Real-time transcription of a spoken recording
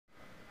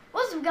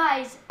up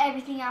guys,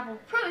 Everything Apple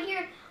Pro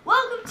here.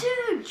 Welcome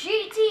to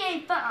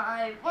GTA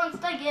 5 once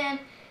again,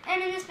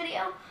 and in this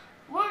video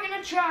we're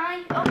gonna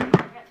try, I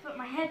forgot to put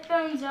my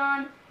headphones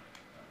on.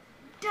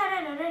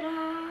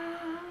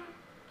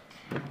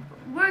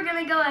 We're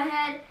gonna go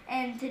ahead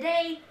and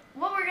today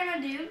what we're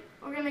gonna do,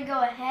 we're gonna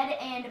go ahead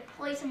and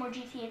play some more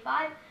GTA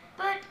 5,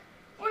 but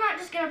we're not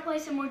just gonna play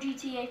some more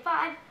GTA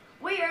 5,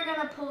 we are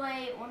gonna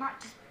play, well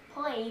not just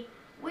play,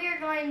 we are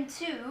going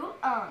to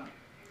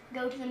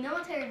go to the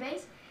military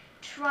base,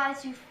 try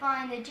to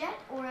find the jet,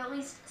 or at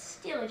least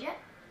steal a jet.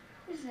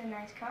 This is a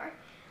nice car.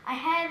 I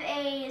have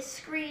a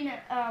screen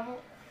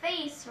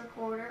face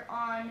recorder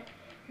on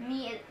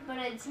me, but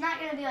it's not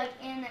going to be like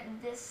in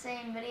this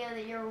same video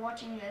that you're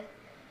watching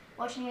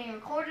me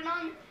recorded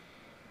on.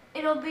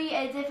 It'll be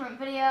a different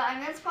video. I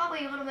mean, that's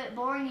probably a little bit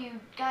boring. You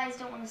guys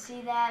don't want to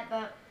see that,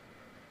 but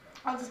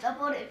I'll just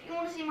upload it if you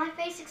want to see my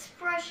face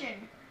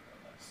expression.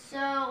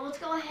 So let's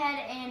go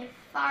ahead and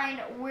find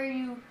where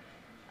you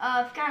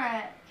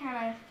kind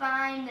of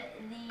find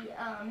the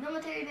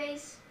military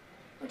base,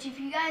 which if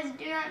you guys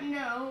do not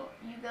know,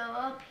 you go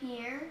up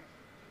here,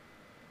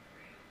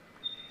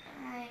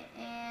 right,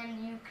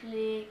 and you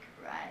click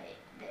right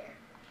there.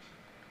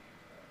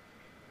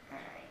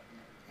 Alright,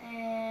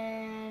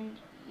 and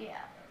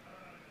yeah,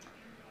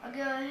 I'll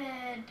go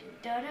ahead,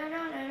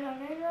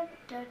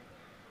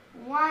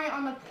 Why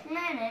on the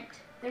planet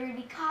there would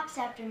be cops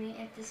after me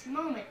at this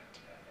moment?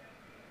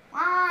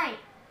 Why?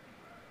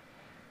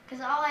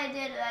 Because all I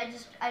did,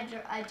 I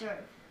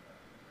drove.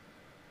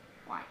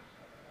 Why?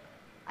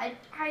 I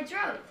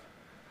drove.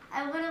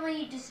 I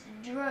literally just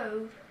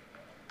drove.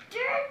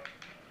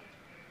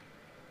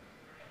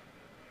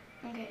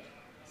 Okay,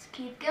 let's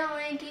keep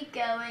going, keep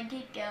going,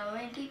 keep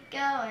going, keep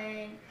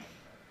going.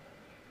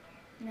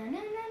 No, no, no,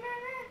 no,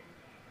 no.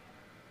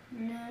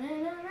 No, no,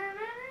 no, no,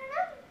 no,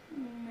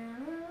 no,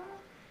 no.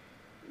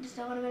 Just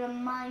a little bit of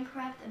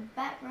Minecraft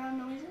background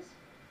noises.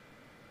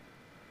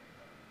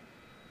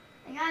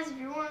 And guys, if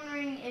you're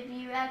wondering if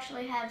you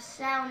actually have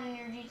sound in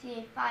your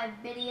GTA 5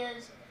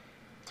 videos,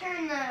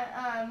 turn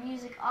the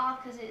music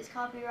off because it is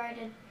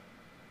copyrighted.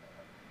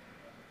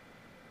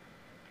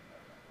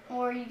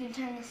 Or you can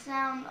turn the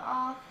sound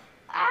off.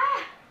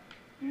 Ah!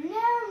 No,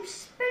 I'm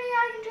spinning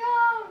out of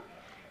control!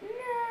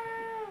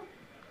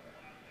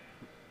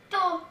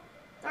 No!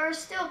 There are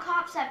still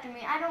cops after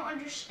me. I don't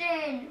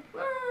understand.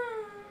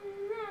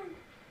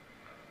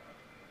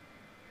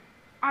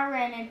 I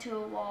ran into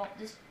a wall.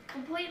 Just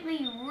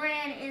completely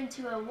ran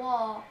into a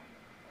wall.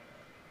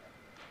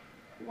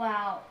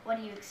 Wow, what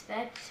do you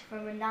expect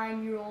from a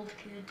 9-year-old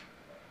kid?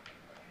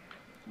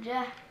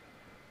 Yeah,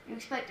 you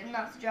expect him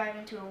not to drive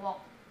into a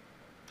wall.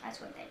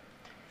 That's one thing.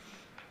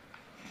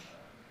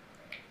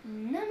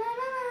 No, no, no,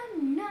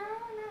 no,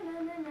 no,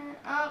 no, no, no.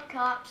 Oh,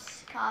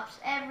 cops, cops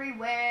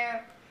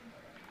everywhere.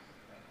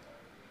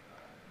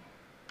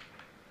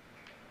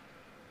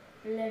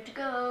 Let's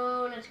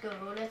go, let's go,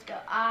 let's go.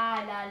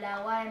 Ah, la,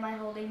 la, why am I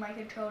holding my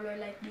controller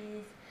like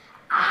this?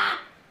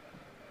 Ah!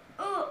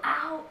 Oh,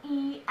 ow,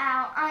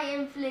 ow, I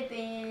am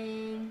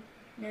flipping.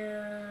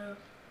 No.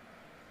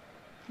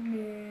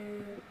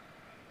 No.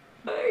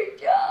 I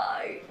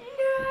died.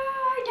 No,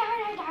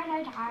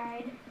 I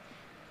died.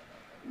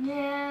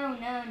 No,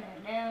 no, no,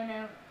 no,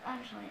 no.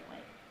 Actually,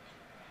 wait.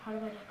 How do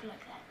I look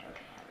like that?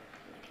 Okay, how do I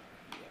look like it?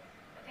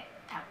 Yeah. Okay,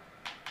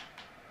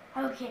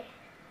 ow. Okay,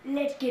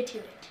 let's get to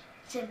it.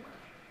 Simple.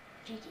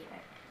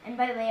 GTAv. And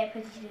by the way, I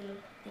put these little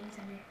things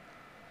on there.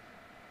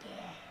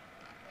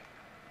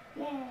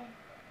 Yeah.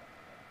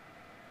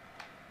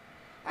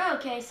 Yeah.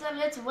 Okay, so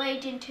let's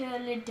wait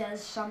until it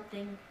does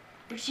something.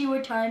 Let's see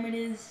what time it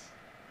is.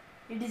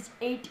 It is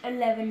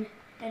 8:11.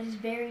 That is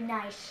very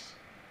nice.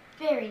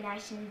 Very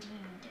nice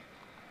indeed.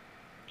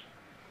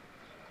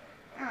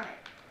 Alright.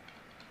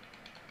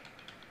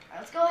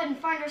 Let's go ahead and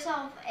find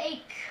ourselves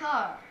a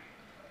car.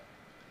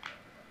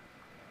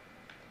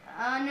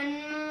 No, no,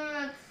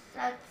 no,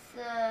 that's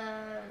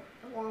a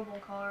horrible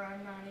car.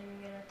 I'm not even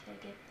gonna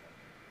take it.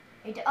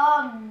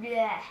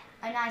 Yeah,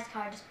 a nice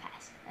car just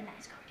passed. A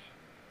nice car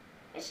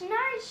did. It's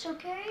nice,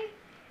 okay?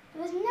 It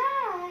was nice.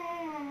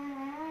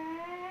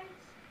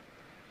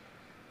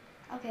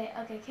 Okay,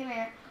 okay, come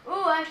here.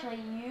 Oh,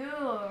 actually,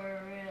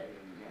 you're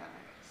really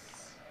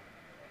nice.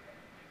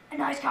 A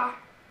nice car.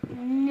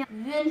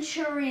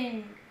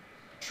 Venturing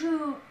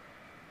to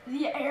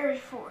the Air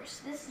Force.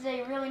 This is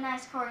a really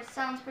nice car. It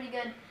sounds pretty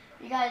good.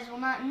 You guys will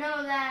not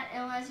know that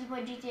unless you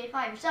play GTA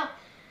 5 yourself,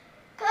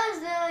 because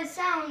the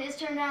sound is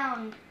turned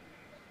down.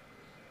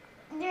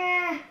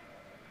 Yeah.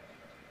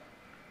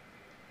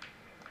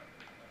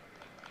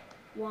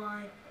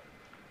 Why?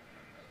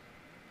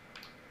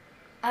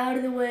 Out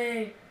of the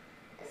way.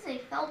 This is a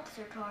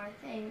Phelpser car, I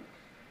think.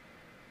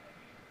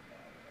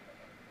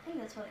 I think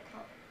that's what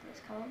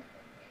it's called.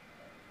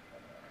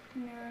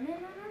 No, no, no,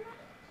 no, no.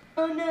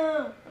 Oh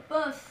no, a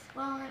bus.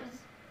 Well, it was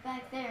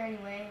back there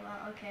anyway.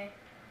 Well, okay.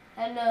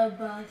 Hello,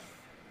 bus.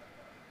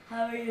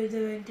 How are you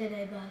doing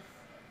today, bus?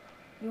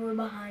 You were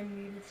behind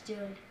me, but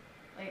still.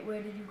 Wait,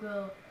 where did you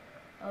go?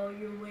 Oh,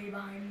 you're way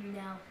behind me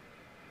now.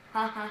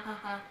 Ha ha ha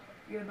ha.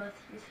 You're a bus.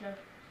 You're slow.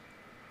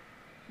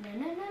 Na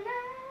na na na na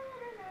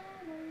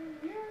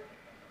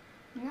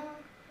na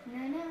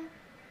na na.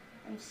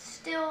 I'm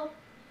still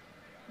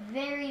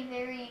very,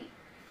 very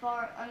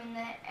far. I'm in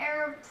the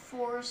Air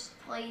Force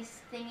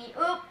place thingy.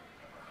 Oh,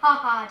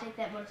 haha! Take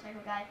that,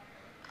 motorcycle guy.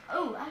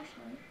 Oh,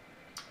 actually,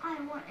 I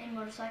want a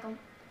motorcycle.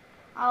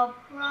 I'll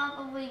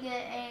probably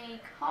get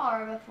a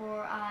car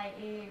before I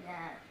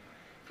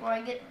before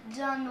I get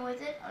done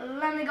with it.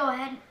 Let me go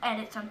ahead and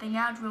edit something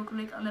out real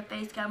quick on the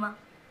face camera.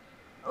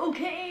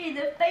 Okay,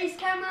 the face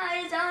camera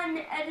is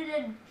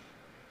unedited.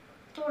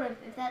 Sort of,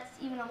 if that's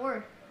even a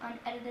word.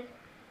 Unedited.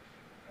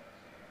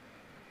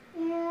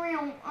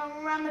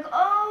 Around the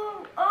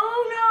oh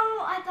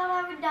no! I thought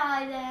I would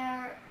die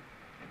there.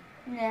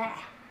 Nah.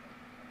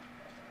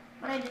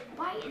 But I did.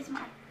 Why is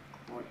my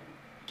cord?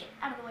 Get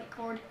out of the way,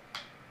 cord.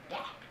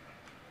 Yeah.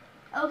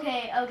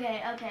 Okay,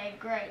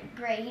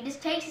 great. He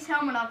just takes his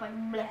helmet off like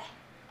bleh.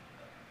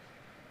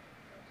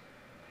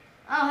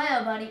 Oh,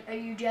 hell, buddy. Are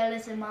you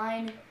jealous of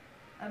mine?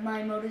 Of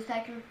my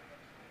motorcycle?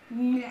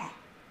 Nah.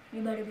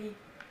 You better be.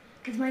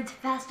 Because mine's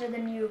faster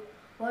than you.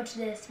 Watch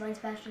this. Mine's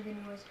faster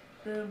than yours.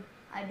 Boom.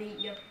 I beat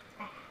you.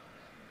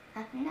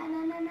 Na na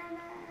na na na.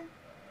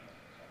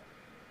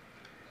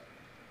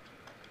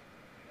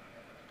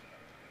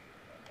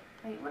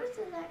 Wait, what is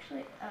this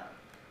actually? Oh.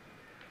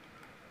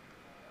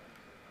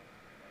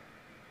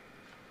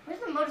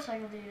 Where's the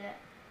motorcycle do that?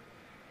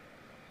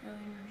 No,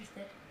 I just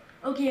did.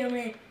 Okay, I'm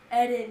gonna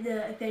edit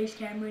the face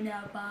camera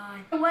now.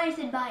 Bye. Why I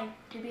said bye?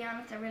 To be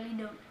honest, I really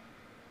don't.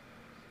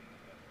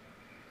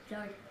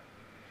 Sorry.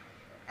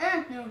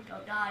 No,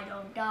 don't die,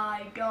 don't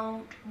die,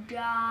 don't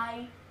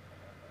die.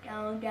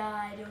 Don't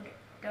die,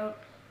 don't.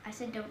 I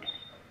said don't die.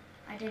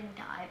 I didn't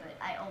die, but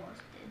I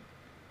almost did.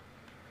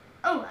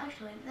 Oh,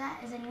 actually,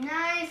 that is a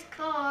nice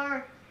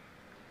car.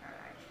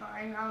 Alright,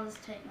 fine. I'll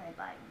just take my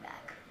bike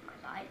back. My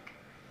bike.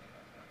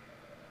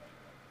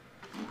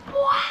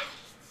 What?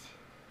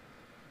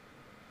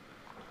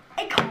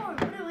 A car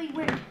literally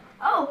went.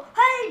 Oh,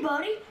 hey,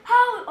 buddy.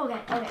 How? Okay.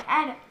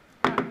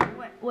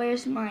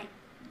 Where's my?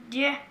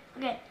 Yeah.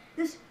 Okay.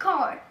 This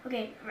car.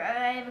 Okay,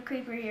 I have a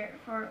creeper here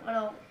for a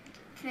little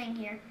thing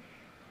here.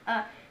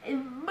 But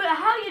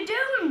how you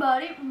doing,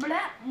 buddy?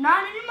 Blah,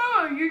 not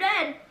anymore. You're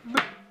dead.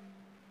 Blah.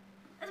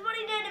 That's what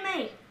he did to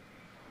me.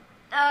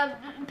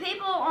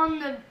 People on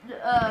the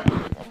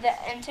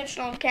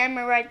intentional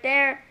camera right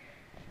there.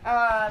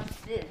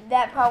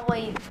 That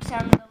probably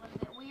sounded a little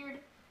bit weird,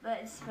 but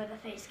it's for the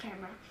face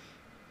camera.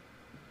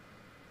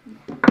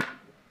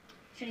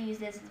 Should have used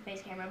this as a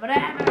face camera, but I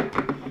haven't.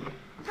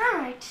 All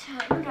right,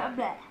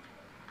 blah.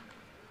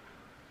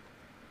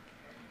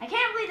 I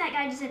can't believe that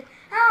guy just said,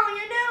 "How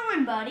you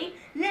doing, buddy?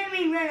 Let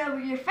me run over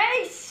your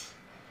face."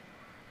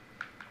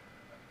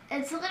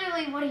 It's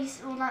literally what he's.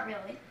 Well, not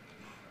really.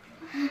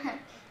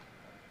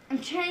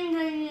 I'm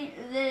changing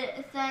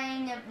the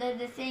thing of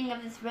this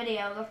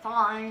video, the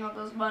thing of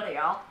this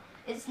video.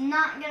 It's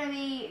not gonna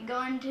be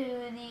going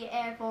to the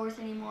Air Force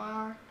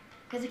anymore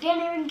because I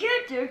can't even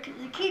get there because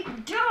I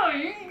keep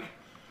dying.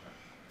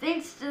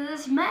 Thanks to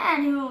this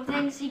man who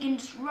thinks he can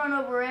just run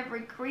over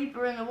every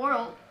creeper in the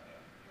world.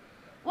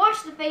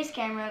 Watch the face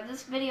camera.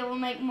 This video will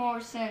make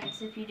more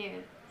sense if you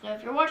do. So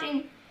if you're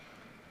watching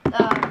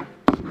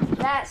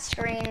that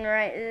screen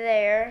right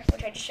there,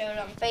 which I just showed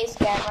on face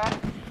camera,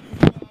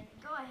 then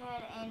go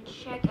ahead and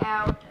check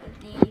out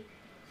the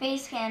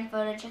face cam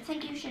footage. I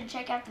think you should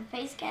check out the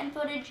face cam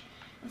footage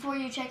before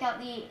you check out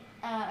the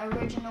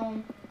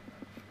original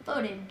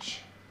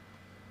footage.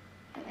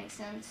 That makes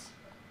sense.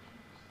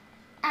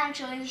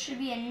 Actually, this should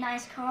be a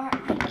nice car.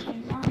 I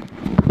cannot. I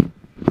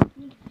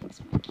need to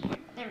fix my camera.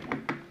 There we go.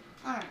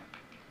 Alright.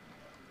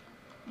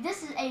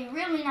 This is a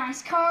really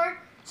nice car.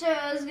 So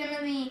it's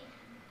gonna be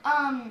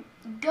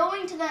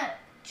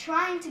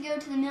trying to go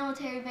to the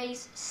military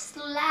base /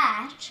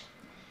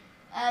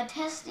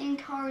 testing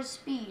car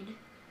speed.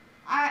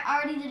 I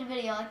already did a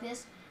video like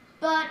this,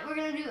 but we're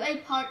gonna do a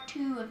part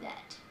 2 of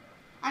that.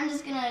 I'm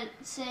just gonna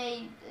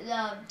say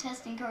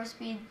testing car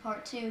speed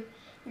part 2,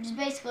 which is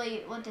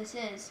basically what this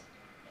is.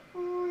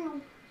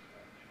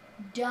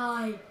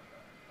 Die.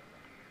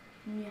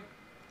 Yeah.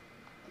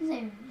 This is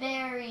a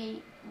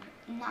very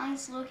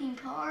nice looking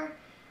car,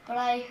 but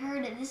I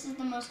heard that this is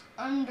the most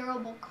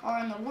undurable car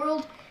in the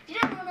world. If you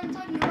don't know what I'm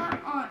talking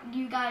about,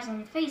 you guys on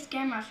the face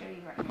camera, I'll show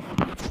you right now.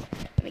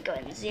 Let me go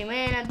ahead and zoom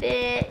in a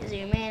bit,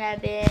 zoom in a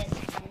bit,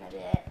 zoom in a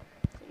bit,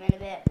 zoom in a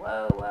bit.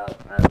 Whoa,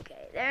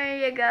 okay, there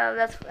you go.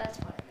 That's what I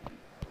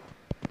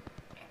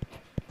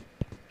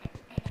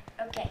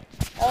mean. Okay,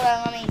 hold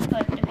on, let me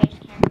put the face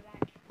camera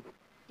back.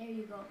 There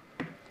you go.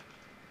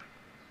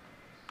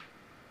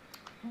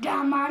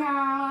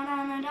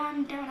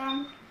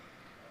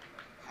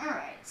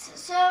 Alright,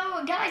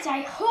 so guys,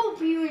 I hope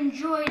you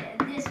enjoyed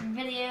this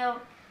video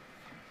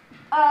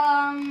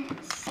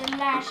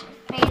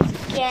 / face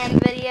cam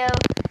video,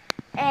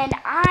 and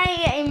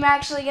I am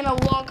actually gonna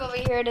walk over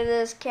here to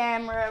this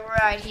camera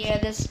right here,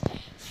 this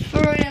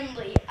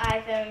friendly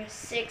iPhone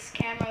 6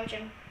 camera, which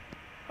I'm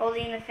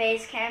holding the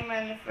face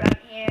camera in the front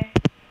here.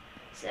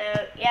 So,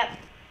 yep,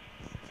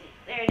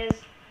 There it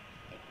is.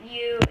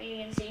 You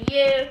can see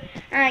you.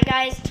 Alright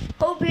guys,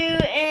 hope you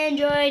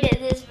enjoyed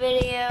this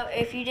video.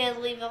 If you did,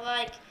 leave a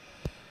like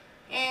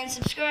and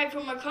subscribe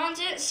for more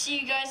content. See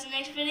you guys in the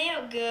next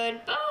video.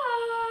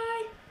 Goodbye.